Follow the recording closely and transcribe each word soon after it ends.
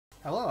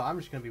Hello, I'm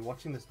just going to be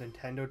watching this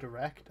Nintendo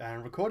Direct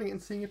and recording it and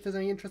seeing if there's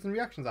any interesting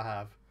reactions I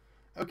have.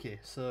 Okay,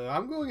 so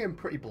I'm going in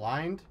pretty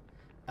blind.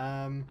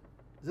 Is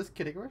this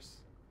Kid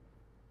Icarus?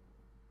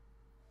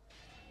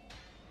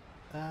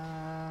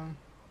 Oh,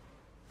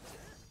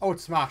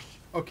 it's Smash.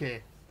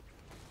 Okay.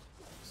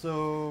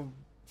 So...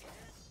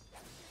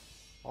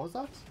 what was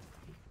that?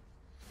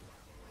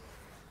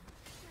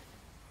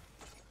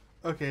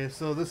 Okay,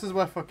 so this is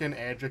where fucking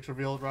Edric's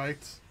revealed, right?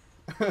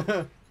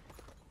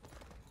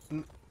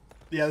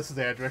 Yeah, this is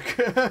Edric.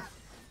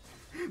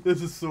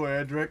 This is so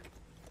Edric.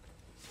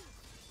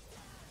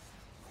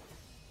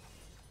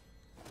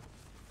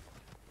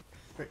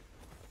 Wait.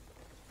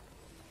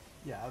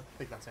 Yeah, I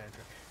think that's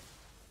Edric.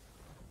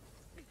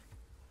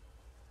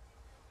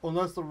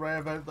 Unless the rare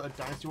event that a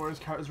Dynasty Warriors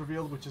character is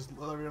revealed, which is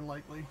very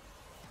unlikely.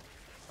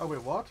 Oh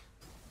wait, what?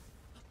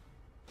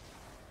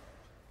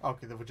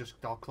 Okay, they were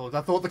just Dark Clones.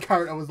 I thought the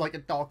character was like a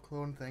Dark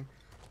Clone thing.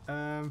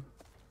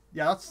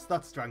 Yeah,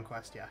 that's Dragon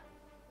Quest, yeah.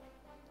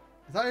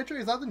 Is that Edric?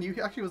 Is that the new...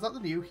 actually, was that the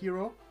new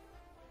hero?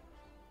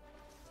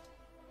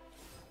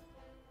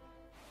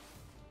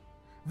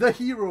 The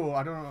hero!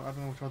 I don't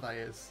know which one that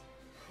is.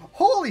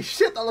 Holy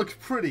shit, that looks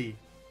pretty!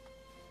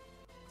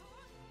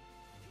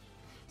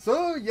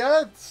 So,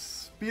 yeah,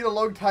 it's been a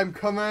long time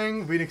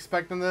coming. Been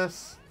expecting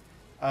this.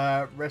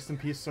 Rest in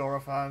peace, Sora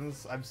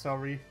fans. I'm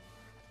sorry.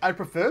 I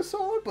prefer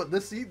Sora, but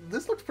this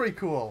looks pretty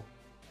cool.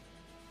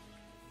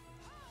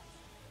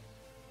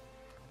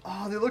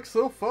 Oh, they look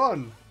so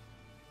fun.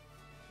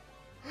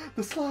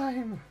 The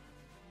slime!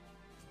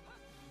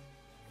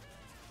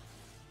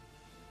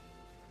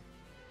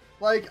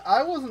 Like,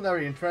 I wasn't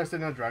very interested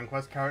in a Dragon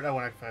Quest character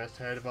when I first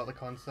heard about the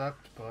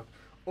concept, but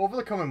over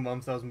the coming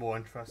months I was more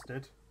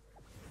interested.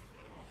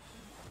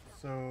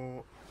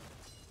 So...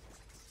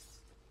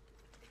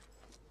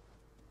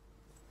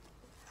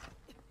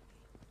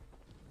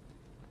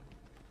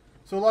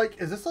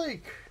 like, is this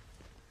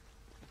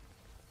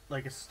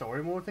like a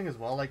story mode thing as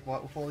well? Like,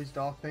 what with all these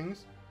dark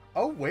things?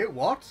 Oh, wait,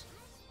 what?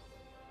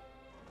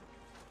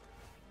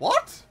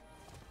 What?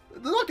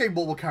 They're not getting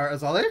mobile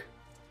characters, are they?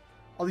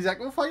 Are these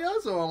Echo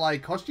Fighters or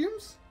like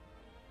costumes?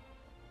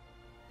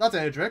 That's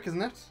Edric,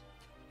 isn't it?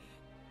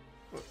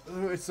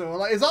 So,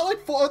 like, is that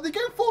like four? Are they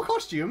getting 4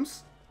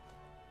 costumes?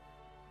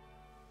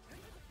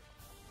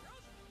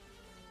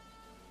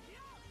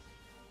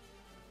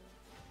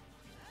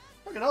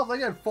 Look at all, they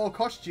get 4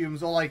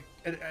 costumes, or like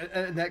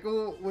an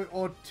Echo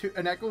or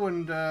an Echo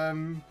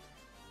and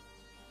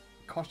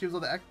costumes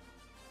of the Echo.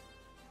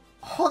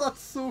 Oh, that's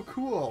so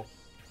cool.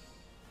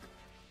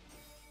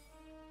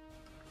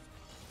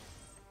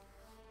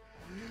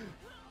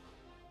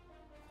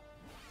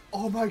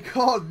 Oh my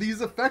god,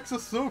 these effects are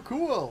so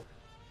cool!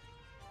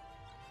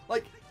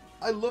 Like,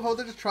 I love how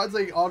they just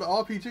translate on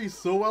RPG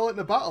so well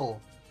into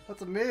battle.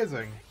 That's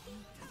amazing.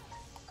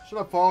 Shut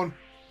up, phone.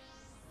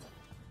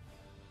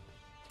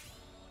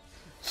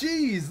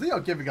 Jeez, they are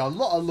giving a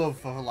lot of love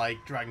for, like,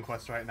 Dragon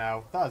Quest right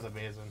now. That is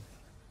amazing.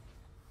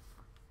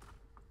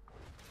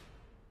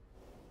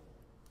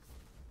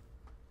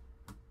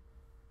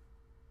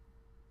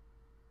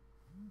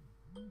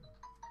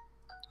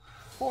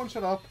 Phone,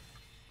 shut up.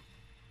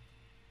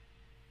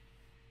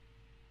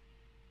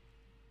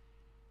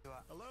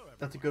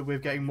 That's a good way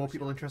of getting more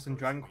people interested in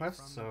Dragon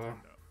Quest, so...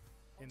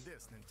 In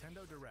this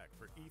Nintendo Direct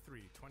for E3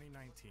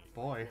 2019,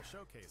 boy, we'll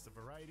showcase a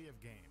variety of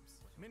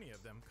games, many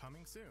of them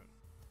coming soon.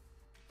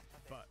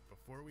 But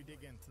before we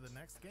dig into the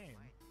next game,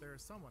 there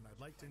is someone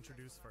I'd like to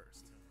introduce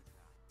first.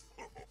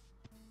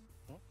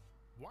 Huh?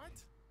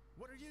 What?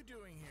 What are you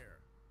doing here?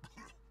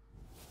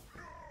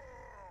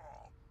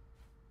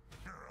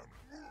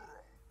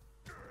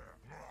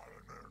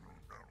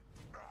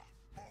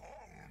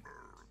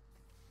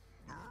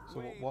 So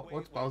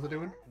what's Bowser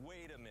doing?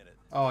 Wait a minute.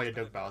 Oh, yeah,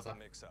 Doug Bowser.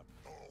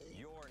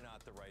 You're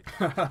not the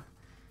right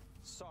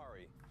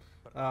Sorry,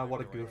 but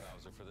what a goof.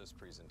 Bowser for this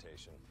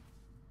presentation.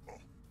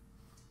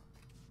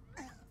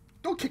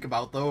 Don't kick him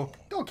out, though.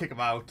 Don't kick him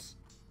out.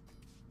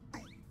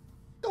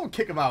 Don't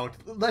kick him out.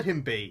 Let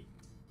him be.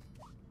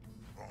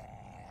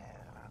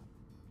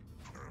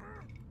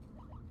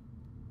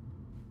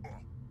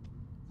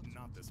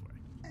 Not this way.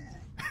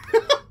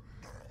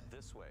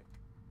 This way.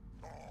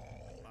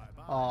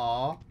 Bye-bye.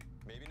 Aww.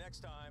 Maybe next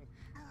time.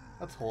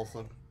 That's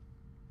wholesome.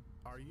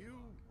 Are you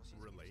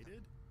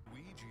related?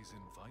 Luigi's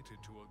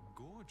invited to a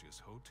gorgeous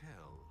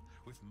hotel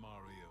with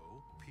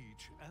Mario,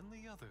 Peach, and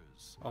the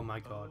others. Oh my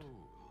god.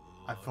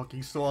 Oh, I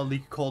fucking saw a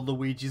leak called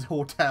Luigi's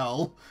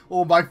Hotel.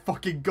 Oh my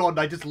fucking god,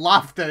 I just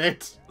laughed at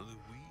it.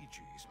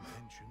 Luigi's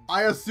mentioned.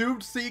 I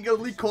assumed seeing a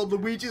leak called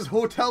Luigi's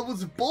Hotel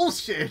was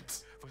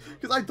bullshit.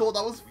 Because I thought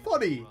that was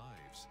funny.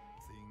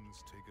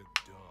 Things take a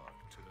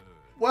dark turn.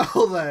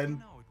 Well then.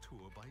 Now a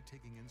tour by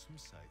taking in some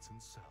sights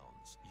and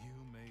sounds. You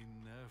may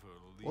never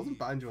leave. Wasn't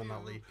Banjo on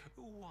that leak?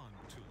 Want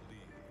to leave.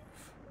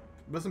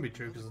 Mustn't be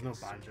true because there's no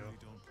Banjo.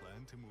 Don't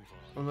plan to move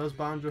on. Unless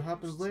Banjo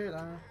happens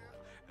later.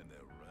 And they're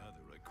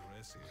rather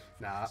aggressive.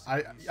 Nah,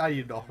 I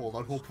need not hold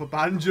on hope for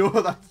Banjo.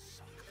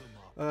 That's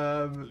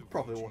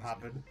probably won't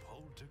happen.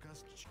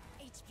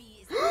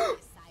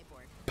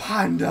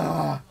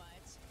 Panda!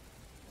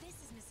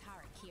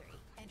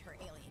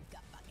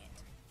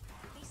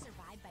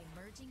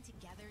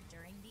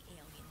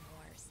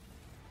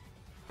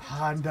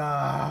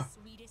 Panda.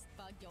 Sweetest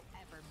bug you'll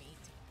ever meet.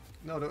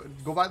 No,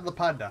 go back to the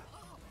panda.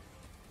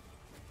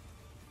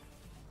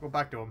 Go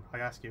back to him, I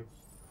ask you.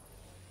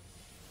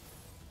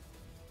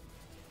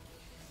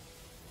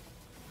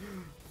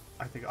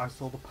 I think I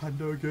saw the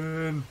panda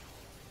again.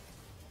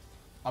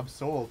 I'm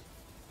sold.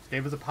 This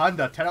game is a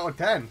panda. 10 out of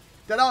 10.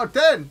 10 out of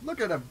 10. Look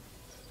at him.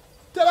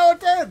 10 out of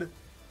 10.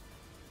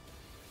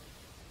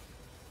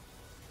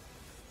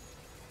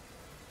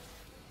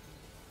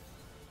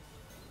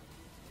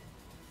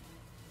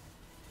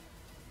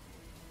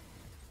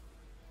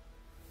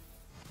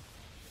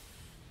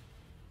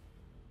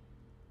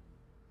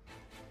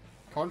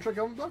 Contra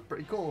coming back?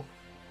 Pretty cool.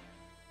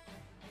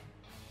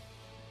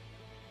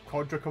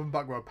 Contra coming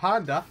back with a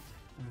panda?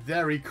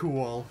 Very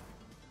cool.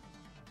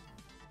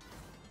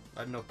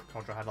 I don't know if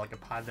Contra had like a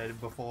panda in it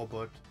before,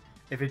 but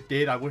if it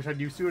did, I wish I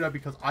knew sooner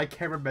because I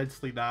care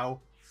immensely now.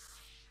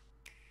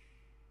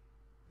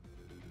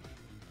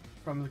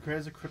 From the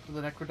creators of Crypt of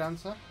the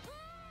Necrodancer.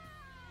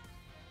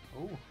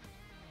 Oh.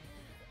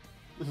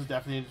 This is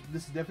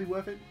definitely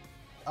worth it.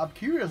 I'm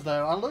curious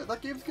though. I look,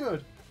 that game's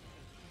good.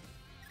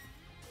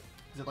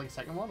 Is it like a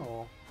second one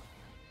or?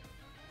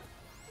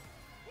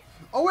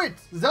 Oh wait,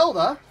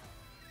 Zelda.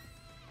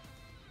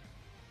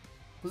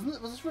 Was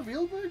this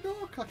revealed very ago?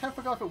 I can't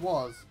forget if it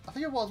was. I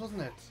think it was,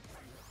 wasn't it?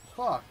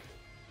 Fuck.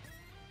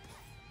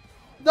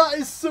 That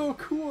is so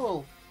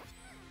cool.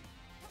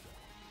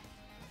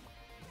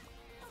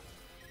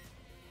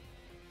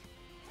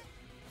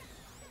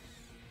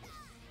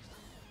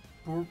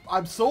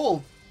 I'm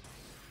sold.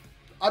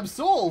 I'm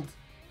sold.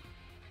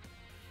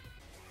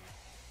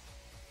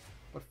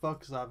 But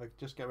fuck Zavik,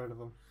 just get rid of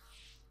him.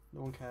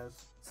 No one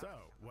cares. So,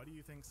 what do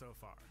you think so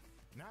far?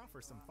 Now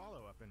for some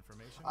follow-up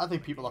information. I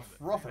think people are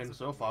frothing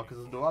so far because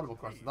there's no Animal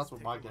Crossing. That's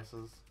what my guess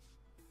is.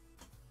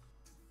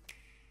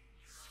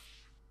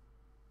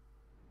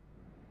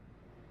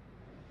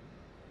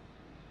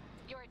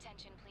 Your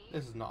attention, please.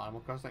 This is not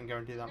Animal Crossing, I can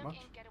guarantee that much.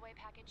 Inc. Getaway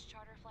Package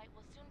charter flight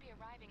will soon be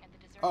arriving at the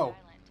deserted Oh.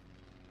 island.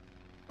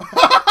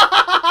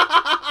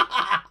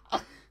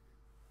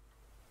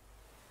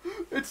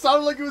 It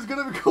sounded like it was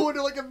gonna go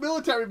into like a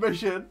military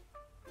mission.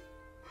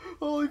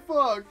 Holy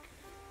fuck.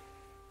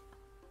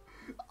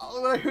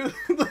 When I heard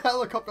the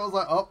helicopter, I was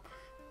like, oh,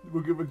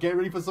 we're getting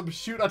ready for some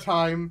shooter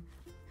time.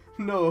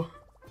 No.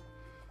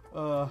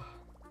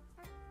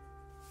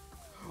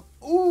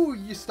 Ooh,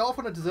 you start off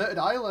on a deserted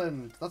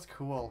island. That's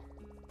cool.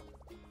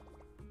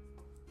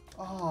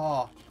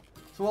 Oh.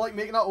 So we're like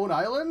making our own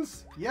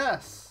islands?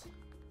 Yes.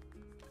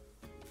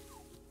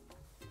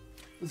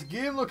 This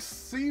game looks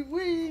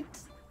sweet.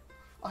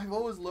 I've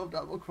always loved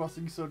Animal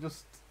Crossing, so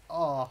just,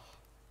 oh,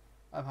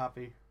 I'm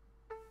happy.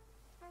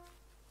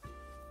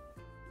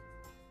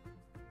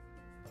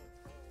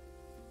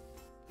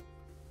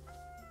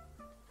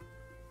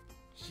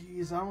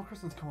 Jeez, Animal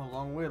Crossing's come a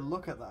long way.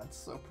 Look at that, it's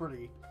so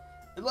pretty.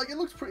 It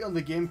looks pretty on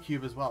the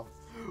GameCube as well.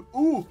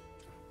 Ooh!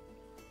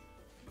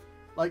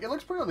 Like, it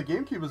looks pretty on the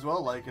GameCube as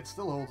well, like, it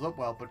still holds up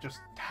well, but just,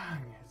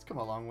 dang, it's come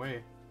a long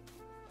way.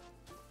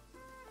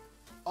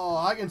 Oh,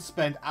 I can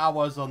spend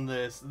hours on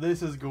this.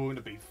 This is going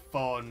to be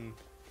fun.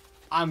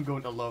 I'm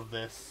going to love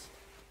this.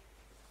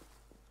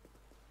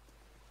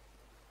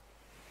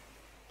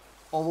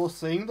 Although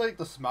seeing, like,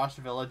 the Smash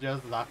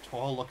villagers that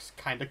tall looks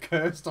kind of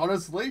cursed,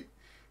 honestly.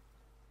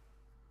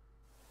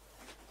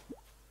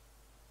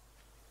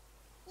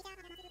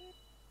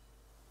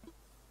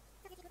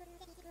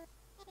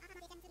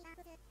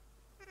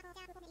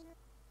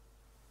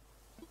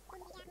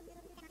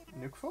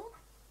 Nuke phone?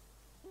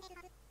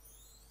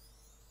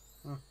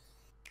 Hmm.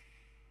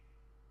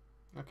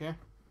 Okay.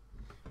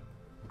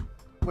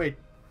 Wait.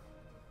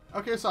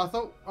 Okay, so I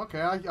thought...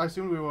 Okay, I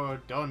assumed we were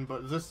done,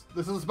 but this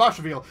is a Smash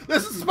reveal!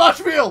 This is a Smash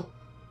reveal!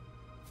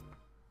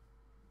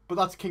 But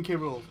that's King K.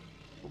 Rool.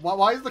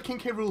 Why is the King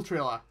K. Rool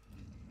trailer?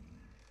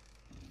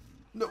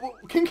 No,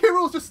 King K.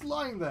 Rool's just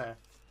lying there.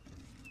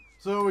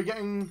 So we're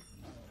getting...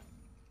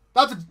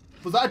 Was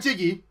that a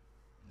Jiggy?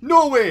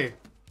 No way!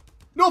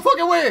 No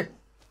fucking way!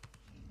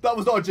 That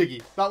was not a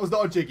Jiggy. That was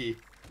not a Jiggy.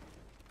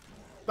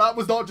 That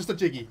was not just a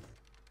Jiggy.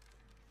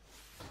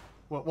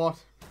 What?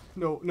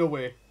 No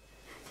way.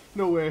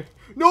 No way.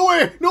 No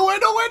way! No way!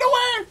 No way! No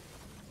way!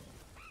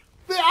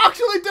 They're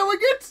actually doing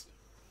it!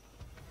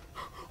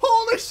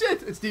 Holy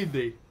shit! It's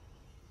D&D.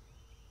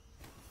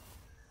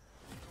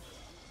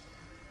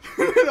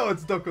 No,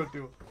 it's not gonna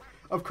do it.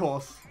 Of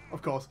course.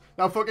 Of course.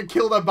 Now fucking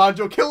kill them,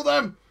 Banjo. Kill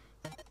them!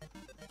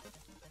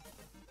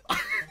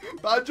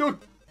 Banjo!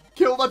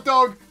 Kill that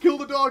dog! Kill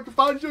the dog!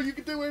 Banjo, you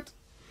can do it!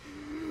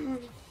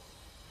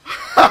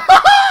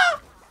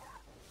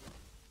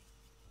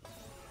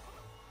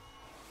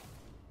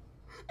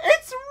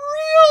 It's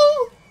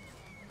real!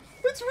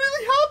 It's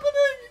really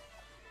happening!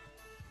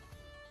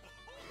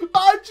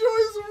 Banjo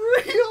is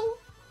real!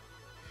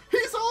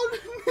 He's on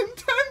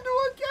Nintendo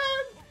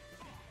again!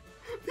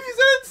 He's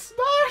in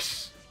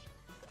Smash!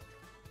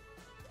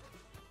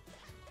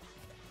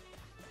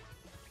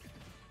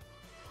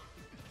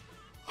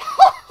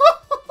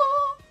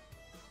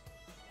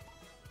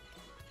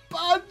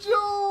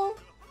 Banjo!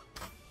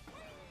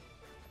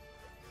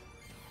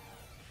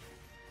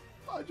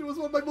 Banjo was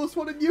one of my most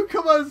wanted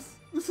newcomers.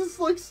 This is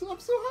like, I'm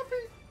so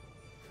happy.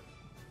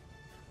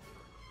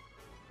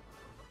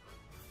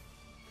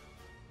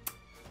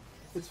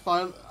 It's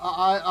fine.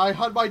 I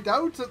had my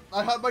doubts.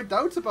 I had my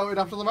doubts about it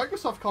after the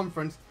Microsoft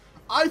conference.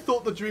 I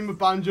thought the dream of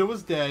Banjo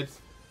was dead.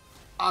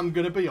 I'm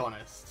gonna be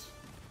honest.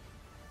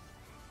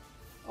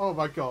 Oh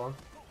my god.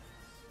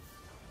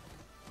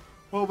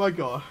 Oh my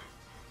god.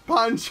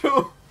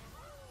 Banjo.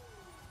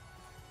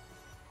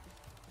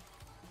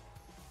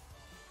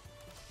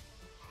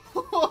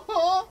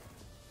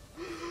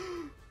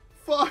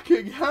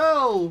 Fucking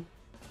hell.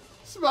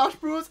 Smash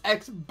Bros.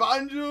 X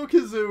Banjo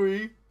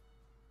Kazooie.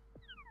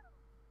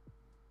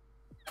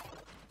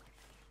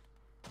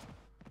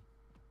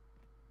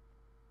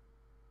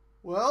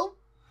 Well,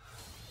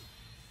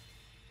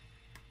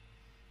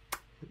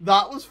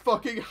 that was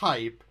fucking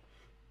hype.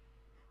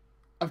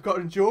 I've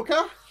gotten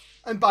Joker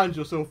and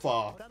Banjo so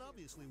far.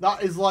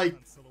 That is like,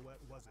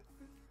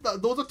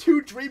 those are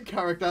two dream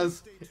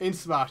characters in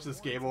Smash this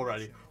game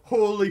already.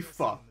 Holy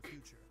fuck.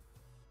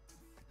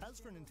 As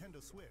for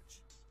Nintendo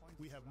Switch,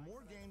 we have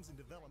more games in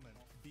development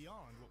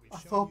beyond what we've I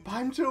shown thought you.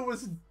 Banjo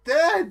was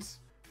dead.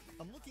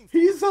 I'm looking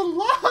He's forward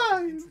to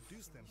alive.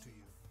 introduce them to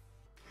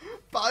you.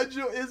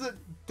 Banjo isn't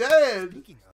dead. Speaking